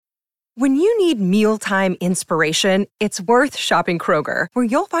When you need mealtime inspiration, it's worth shopping Kroger, where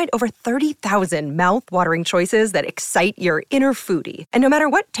you'll find over 30,000 mouth-watering choices that excite your inner foodie. And no matter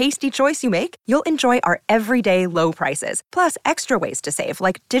what tasty choice you make, you'll enjoy our everyday low prices, plus extra ways to save,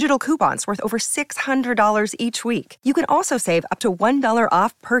 like digital coupons worth over $600 each week. You can also save up to $1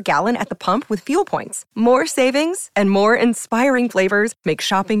 off per gallon at the pump with fuel points. More savings and more inspiring flavors make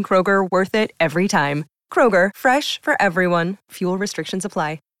shopping Kroger worth it every time. Kroger, fresh for everyone. Fuel restrictions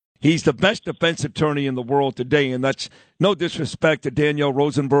apply. He's the best defense attorney in the world today, and that's no disrespect to Danielle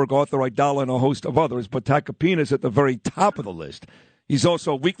Rosenberg, Arthur Aidala, and a host of others, but Tacopina's at the very top of the list. He's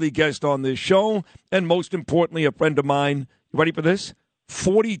also a weekly guest on this show, and most importantly, a friend of mine. You ready for this?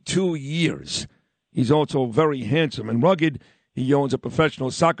 42 years. He's also very handsome and rugged. He owns a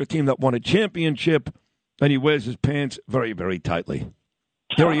professional soccer team that won a championship, and he wears his pants very, very tightly.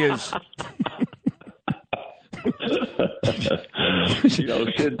 Here he is. Sid,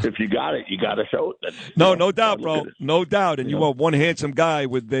 if you got it, you got to show it. No doubt, bro. No doubt. And you are one handsome guy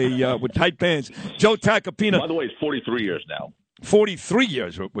with tight pants. Joe Tacopina. By the way, it's 43 years now. 43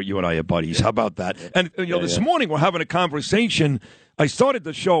 years with you and I are buddies. How about that? And, this morning we're having a conversation. I started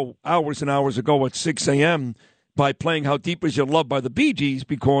the show hours and hours ago at 6 a.m. by playing How Deep Is Your Love by the Bee Gees,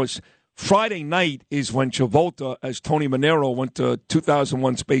 because Friday night is when Travolta, as Tony Manero, went to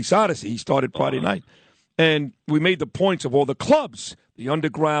 2001 Space Odyssey. He started Friday night. And we made the points of all the clubs, the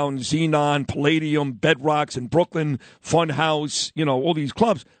Underground, Xenon, Palladium, Bedrocks in Brooklyn, Funhouse, all these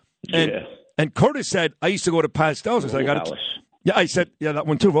clubs. And Curtis said, I used to go to Pastels. I said, I said, that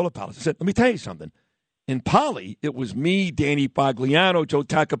one too, Roller Palace. I said, let me tell you something. In Poly, it was me, Danny Bagliano, Joe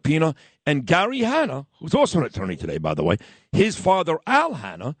Tacopina, and Gary Hanna, who's also an attorney today, by the way. His father, Al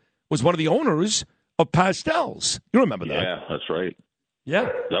Hanna, was one of the owners of Pastels. You remember that? Yeah, that's right.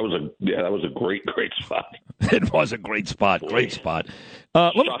 Yeah. That was a great spot. It was a great spot. Great spot.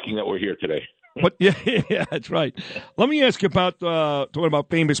 Shocking that we're here today. But yeah, that's right. Let me ask you about talking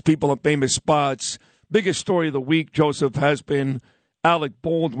about famous people and famous spots. Biggest story of the week, Joseph, has been Alec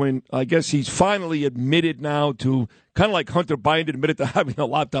Baldwin. I guess he's finally admitted now to, kind of like Hunter Biden admitted to having a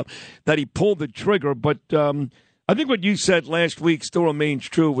laptop, that he pulled the trigger. But I think what you said last week still remains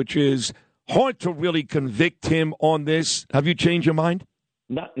true, which is hard to really convict him on this. Have you changed your mind?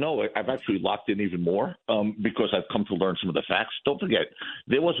 No, I've actually locked in even more because I've come to learn some of the facts. Don't forget,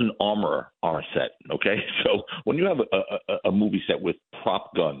 there was an armorer on a set, okay? So when you have a movie set with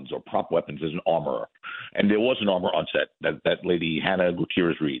prop guns or prop weapons, there's an armorer. And there was an armorer on set, that lady, Hannah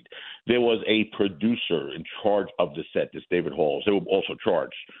Gutierrez-Reed. There was a producer in charge of the set, this David Halls. They were also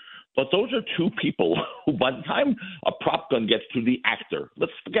charged. But those are two people who, by the time a prop gun gets to the actor,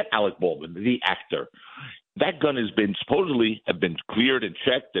 let's forget Alec Baldwin, the actor, that gun has been supposedly have been cleared and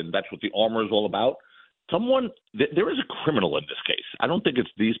checked, and that's what the armor is all about. There is a criminal in this case. I don't think it's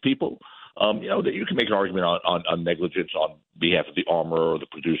these people. That you can make an argument on negligence on behalf of the armorer or the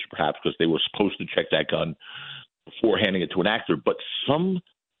producer, perhaps, because they were supposed to check that gun before handing it to an actor. But some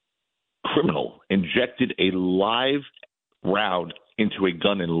criminal injected a live round into a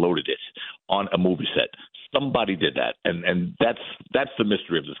gun and loaded it on a movie set. Somebody did that, and that's the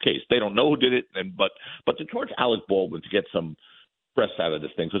mystery of this case. They don't know who did it, but to charge Alec Baldwin to get some press out of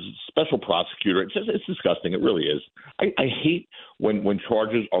this thing, because it's a special prosecutor, it's disgusting. It really is. I hate when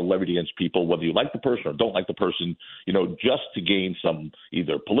charges are levied against people, whether you like the person or don't like the person, just to gain some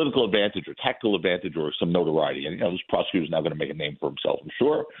either political advantage or tactical advantage or some notoriety. And this prosecutor is now going to make a name for himself, I'm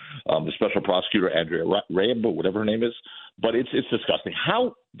sure. The special prosecutor, Andrea Raib, whatever her name is. But it's disgusting.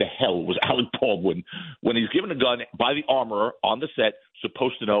 How the hell was Alec Baldwin, when he's given a gun by the armorer on the set,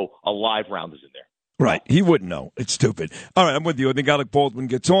 supposed to know a live round is in there? Right. He wouldn't know. It's stupid. All right, I'm with you. I think Alec Baldwin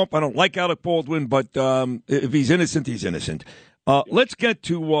gets off. I don't like Alec Baldwin, but if he's innocent, he's innocent. Let's get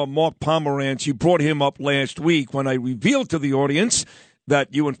to Mark Pomerantz. You brought him up last week when I revealed to the audience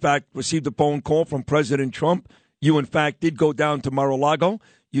that you, in fact, received a phone call from President Trump. You, in fact, did go down to Mar-a-Lago.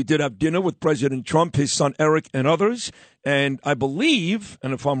 You did have dinner with President Trump, his son Eric, and others. And I believe,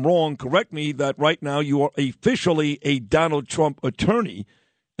 and if I'm wrong, correct me, that right now you are officially a Donald Trump attorney.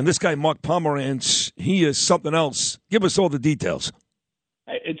 And this guy, Mark Pomerantz, he is something else. Give us all the details.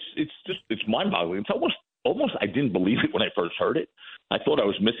 It's mind-boggling. It's almost I didn't believe it when I first heard it. I thought I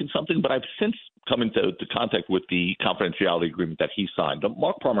was missing something, but I've since come into contact with the confidentiality agreement that he signed.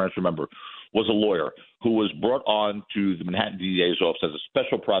 Mark Pomerantz, remember, was a lawyer who was brought on to the Manhattan DA's office as a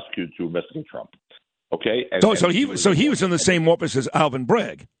special prosecutor to investigate Trump. Okay, so he was in the same office as Alvin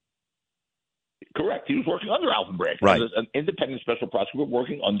Bragg. Correct. He was working under Alvin Bragg, right? As an independent special prosecutor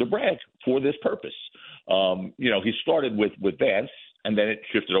working under Bragg for this purpose. He started with Vance, and then it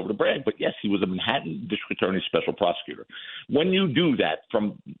shifted over to Bragg. But yes, he was a Manhattan District Attorney Special Prosecutor. When you do that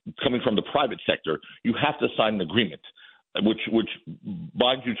coming from the private sector, you have to sign an agreement, which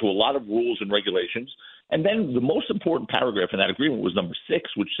binds you to a lot of rules and regulations. And then the most important paragraph in that agreement was number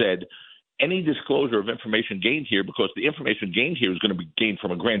 6, which said any disclosure of information gained here, because the information gained here is going to be gained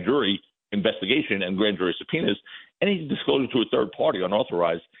from a grand jury investigation and grand jury subpoenas, any disclosure to a third party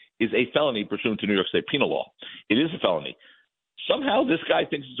unauthorized is a felony pursuant to New York State penal law. It is a felony. Somehow this guy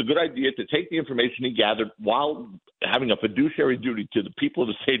thinks it's a good idea to take the information he gathered while having a fiduciary duty to the people of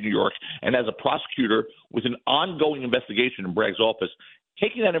the state of New York, and as a prosecutor with an ongoing investigation in Bragg's office,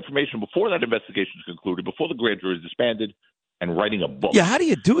 taking that information before that investigation is concluded, before the grand jury is disbanded, and writing a book. Yeah, how do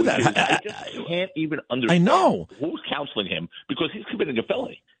you do that? I just can't even understand who's counseling him, because he's committing a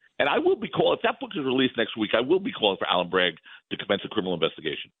felony. And I will be calling, if that book is released next week, I will be calling for Alan Bragg to commence a criminal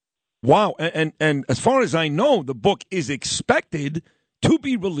investigation. Wow. And as far as I know, the book is expected to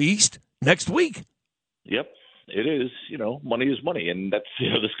be released next week. Yep, it is. Money is money. And that's,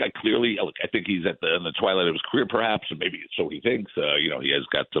 this guy clearly, look, I think he's in the twilight of his career, perhaps, and maybe so he thinks. He has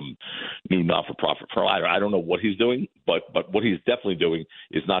got some new not-for-profit provider. I don't know what he's doing, but what he's definitely doing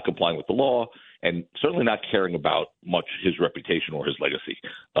is not complying with the law, and certainly not caring about much his reputation or his legacy,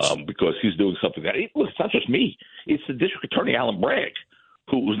 because he's doing something that, look, it's not just me. It's the District Attorney, Alan Bragg,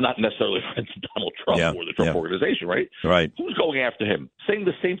 who was not necessarily friends with Donald Trump or the Trump organization, right? Right. Who's going after him, saying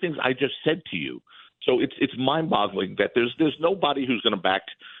the same things I just said to you. So it's mind-boggling that there's nobody who's going to back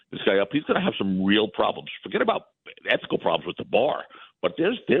this guy up. He's going to have some real problems. Forget about ethical problems with the bar, but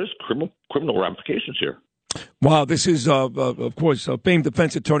there's criminal ramifications here. Wow, this is, of course, famed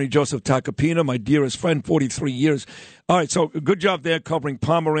defense attorney Joseph Tacopina, my dearest friend, 43 years. All right, so good job there covering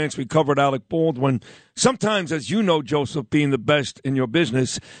Pomerantz. We covered Alec Baldwin. Sometimes, as you know, Joseph, being the best in your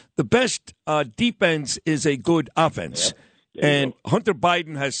business, the best defense is a good offense. Yeah. And Hunter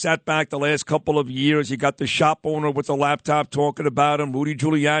Biden has sat back the last couple of years. You got the shop owner with the laptop talking about him, Rudy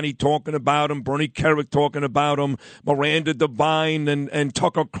Giuliani talking about him, Bernie Kerik talking about him, Miranda Devine and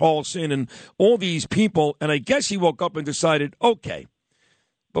Tucker Carlson and all these people. And I guess he woke up and decided, okay,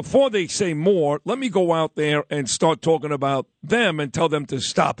 before they say more, let me go out there and start talking about them and tell them to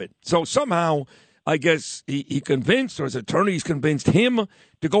stop it. So somehow, I guess he convinced, or his attorneys convinced him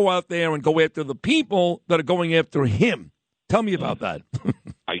to go out there and go after the people that are going after him. Tell me about that.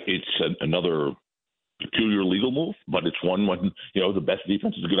 It's another peculiar legal move, but it's one when, the best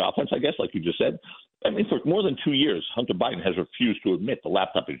defense is a good offense, I guess, like you just said. I mean, for more than 2 years, Hunter Biden has refused to admit the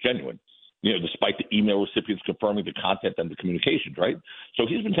laptop is genuine, despite the email recipients confirming the content and the communications, right? So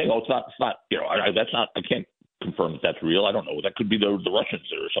he's been saying, it's not, I can't confirm that that's real. I don't know. That could be the Russians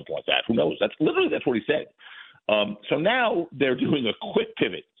or something like that. Who knows? That's what he said. So now they're doing a quick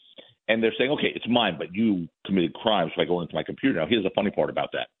pivot. And they're saying, okay, it's mine, but you committed crimes by going into my computer. Now, here's the funny part about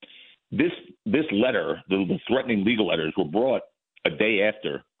that. This letter, the threatening legal letters, were brought a day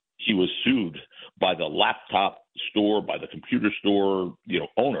after he was sued by the laptop store, by the computer store,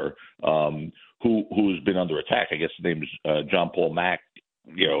 owner, who's been under attack. I guess his name is John Paul Mack,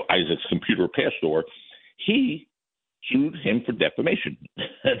 Isaac's computer repair store. He sued him for defamation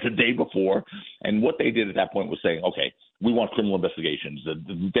the day before. And what they did at that point was saying, okay, we want criminal investigations.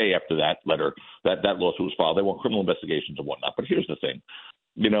 The day after that letter, that lawsuit was filed, they want criminal investigations and whatnot. But here's the thing.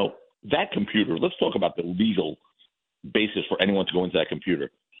 That computer, let's talk about the legal basis for anyone to go into that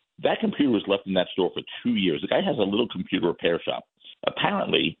computer. That computer was left in that store for 2 years. The guy has a little computer repair shop.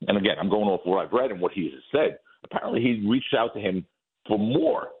 Apparently, and again, I'm going off what I've read and what he has said, apparently he reached out to him for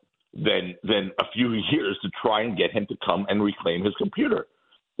more than a few years to try and get him to come and reclaim his computer.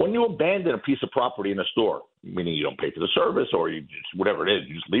 When you abandon a piece of property in a store, meaning you don't pay for the service or you just, whatever it is,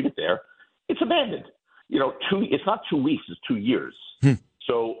 you just leave it there, it's abandoned. It's not 2 weeks, it's 2 years.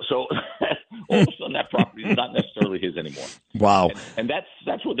 So all of a sudden that property is not necessarily his anymore. Wow. And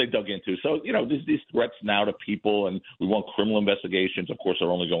that's what they dug into. So, these threats now to people, and we want criminal investigations. Of course, they're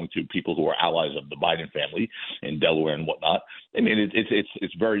only going to people who are allies of the Biden family in Delaware and whatnot. I mean,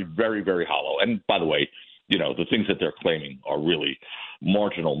 it's very, very, very hollow. And by the way, the things that they're claiming are really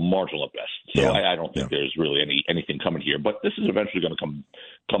marginal at best. So I don't think there's really anything coming here. But this is eventually going to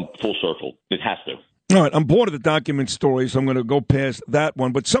come full circle. It has to. All right, I'm bored of the document story, so I'm going to go past that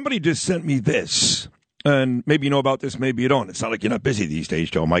one. But somebody just sent me this, and maybe you know about this, maybe you don't. It's not like you're not busy these days,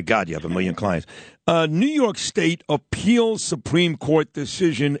 Joe. My God, you have 1 million clients. New York State appeals Supreme Court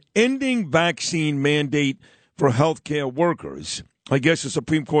decision ending vaccine mandate for healthcare workers. I guess the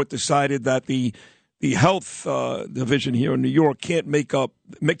Supreme Court decided that the health division here in New York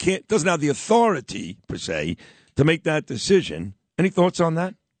doesn't have the authority, per se, to make that decision. Any thoughts on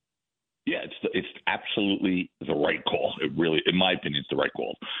that? Yeah, it's absolutely the right call. It really, in my opinion, it's the right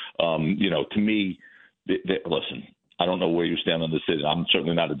call. To me, listen, I don't know where you stand on this. I'm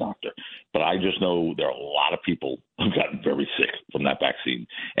certainly not a doctor, but I just know there are a lot of people who've gotten very sick from that vaccine.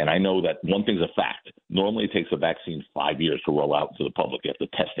 And I know that one thing's a fact. Normally it takes a vaccine 5 years to roll out to the public after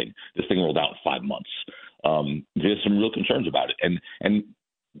testing. This thing rolled out in 5 months. There's some real concerns about it. And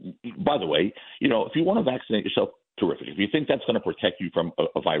by the way, if you want to vaccinate yourself, terrific. If you think that's going to protect you from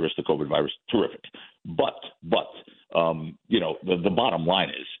a virus, the COVID virus, terrific. But the bottom line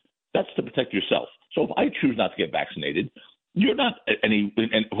is that's to protect yourself. So if I choose not to get vaccinated, you're not any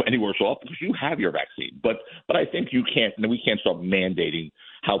worse off because you have your vaccine. But I think we can't start mandating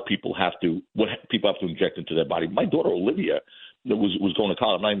what people have to inject into their body. My daughter Olivia was going to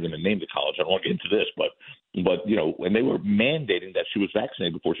college. I'm not even going to name the college. I don't want to get into this, but and they were mandating that she was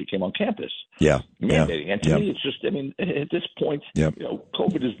vaccinated before she came on campus. Yeah, mandating. And to me, it's just. At this point,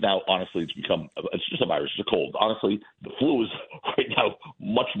 COVID is now honestly it's just a virus. It's a cold. Honestly, the flu is right now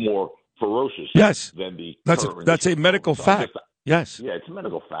much more ferocious. Yes, than the. That's a medical fact. Yes. Yeah, it's a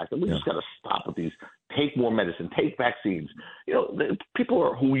medical fact, and we just got to stop with these. Take more medicine. Take vaccines. The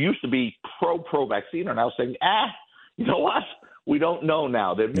people who used to be pro vaccine are now saying, you know what? We don't know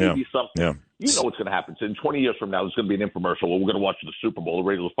now. There may be something. Yeah. You know what's going to happen. So in 20 years from now, there's going to be an infomercial where we're going to watch the Super Bowl. The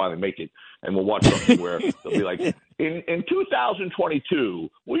Raiders will finally make it. And we'll watch something where they'll be like, in 2022,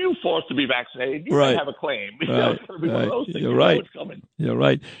 were you forced to be vaccinated? You might have a claim. It's going to be one of those things. You're right. It's coming. You're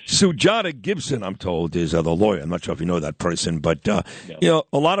right. Sujata Gibson, I'm told, is the lawyer. I'm not sure if you know that person. But, a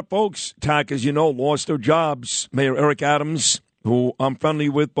lot of folks, Tack, as you know, lost their jobs. Mayor Eric Adams, who I'm friendly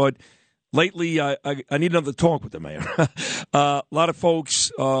with, but lately, I need another talk with the mayor. A lot of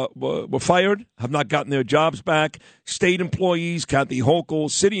folks were fired, have not gotten their jobs back. State employees, Kathy Hochul,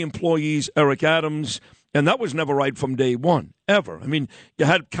 city employees, Eric Adams, and that was never right from day one, ever. I mean, you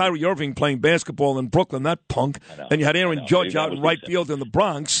had Kyrie Irving playing basketball in Brooklyn, that punk, and you had Aaron Judge out in right field in the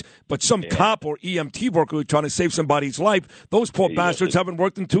Bronx, but some cop or EMT worker who trying to save somebody's life, those poor bastards haven't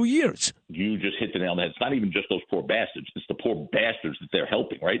worked in 2 years. You just hit the nail on the head. It's not even just those poor bastards. It's the poor bastards that they're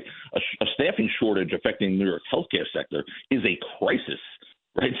helping, right? A staffing shortage affecting New York's healthcare sector is a crisis,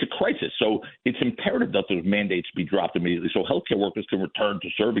 right? It's a crisis. So it's imperative that those mandates be dropped immediately so healthcare workers can return to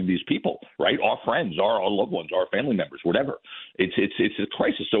serving these people, right? Our friends, our loved ones, our family members, whatever. It's a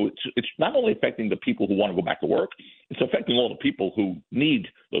crisis. So it's not only affecting the people who want to go back to work, it's affecting all the people who need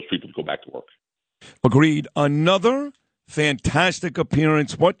those people to go back to work. Agreed. Another fantastic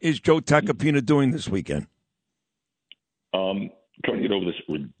appearance. What is Joe Tacopina doing this weekend? Trying to get over this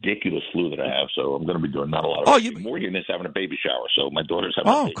ridiculous flu that I have, so I'm going to be doing not a lot of Morgan is having a baby shower, so my daughter's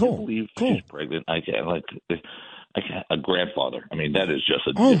having a baby. Cool. She's pregnant. I can't a grandfather. I mean, that is just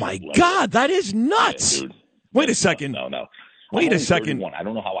a oh my level. God, that is nuts. Yeah, dude. Wait a second. No. Wait a second. 31. I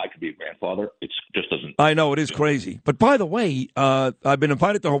don't know how I could be a grandfather. It just doesn't. I know, it is crazy. But by the way, I've been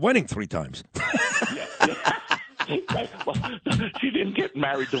invited to her wedding 3 times. Yeah. Right. Well, she didn't get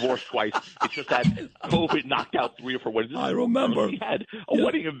married, divorced twice. It's just that COVID knocked out 3 or 4 weddings. I remember. We had a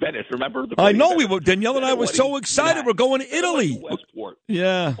wedding in Venice, remember? I know we were. Danielle and I were so excited. We're going to Italy. Westport.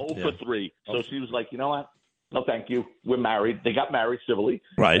 Yeah. 0 for 3. So she was like, you know what? No, thank you. We're married. They got married civilly.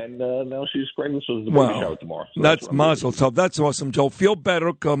 Right. And now she's pregnant, so there's a baby shower tomorrow. So that's Mazel Tov. That's awesome, Joe. Feel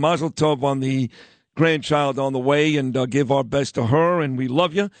better. Mazel Tov on the grandchild on the way, and give our best to her, and we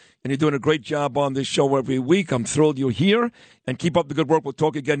love you, and you're doing a great job on this show every week. I'm thrilled you're here, and keep up the good work. We'll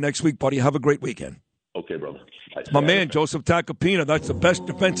talk again next week, buddy. Have a great weekend. Okay, brother. My man, Joseph Tacopina, that's the best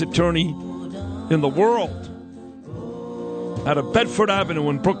defense attorney in the world, out of Bedford Avenue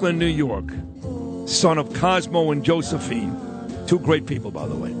in Brooklyn, New York, son of Cosmo and Josephine. 2 great people, by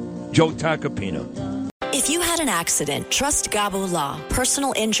the way. Joe Tacopina. If you had an accident, trust Gabo Law,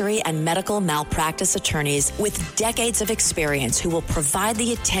 personal injury and medical malpractice attorneys with decades of experience who will provide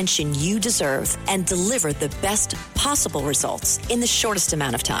the attention you deserve and deliver the best possible results in the shortest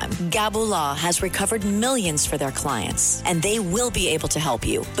amount of time. Gabo Law has recovered millions for their clients, and they will be able to help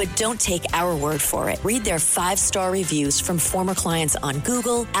you. But don't take our word for it. Read their 5-star reviews from former clients on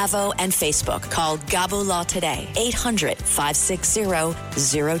Google, Avo, and Facebook. Call Gabo Law today,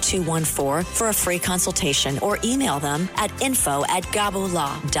 800-560-0214 for a free consultation, or email them at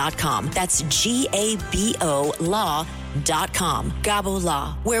info@gabolaw.com. That's GABO law.com. Gabo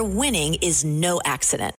Law, where winning is no accident.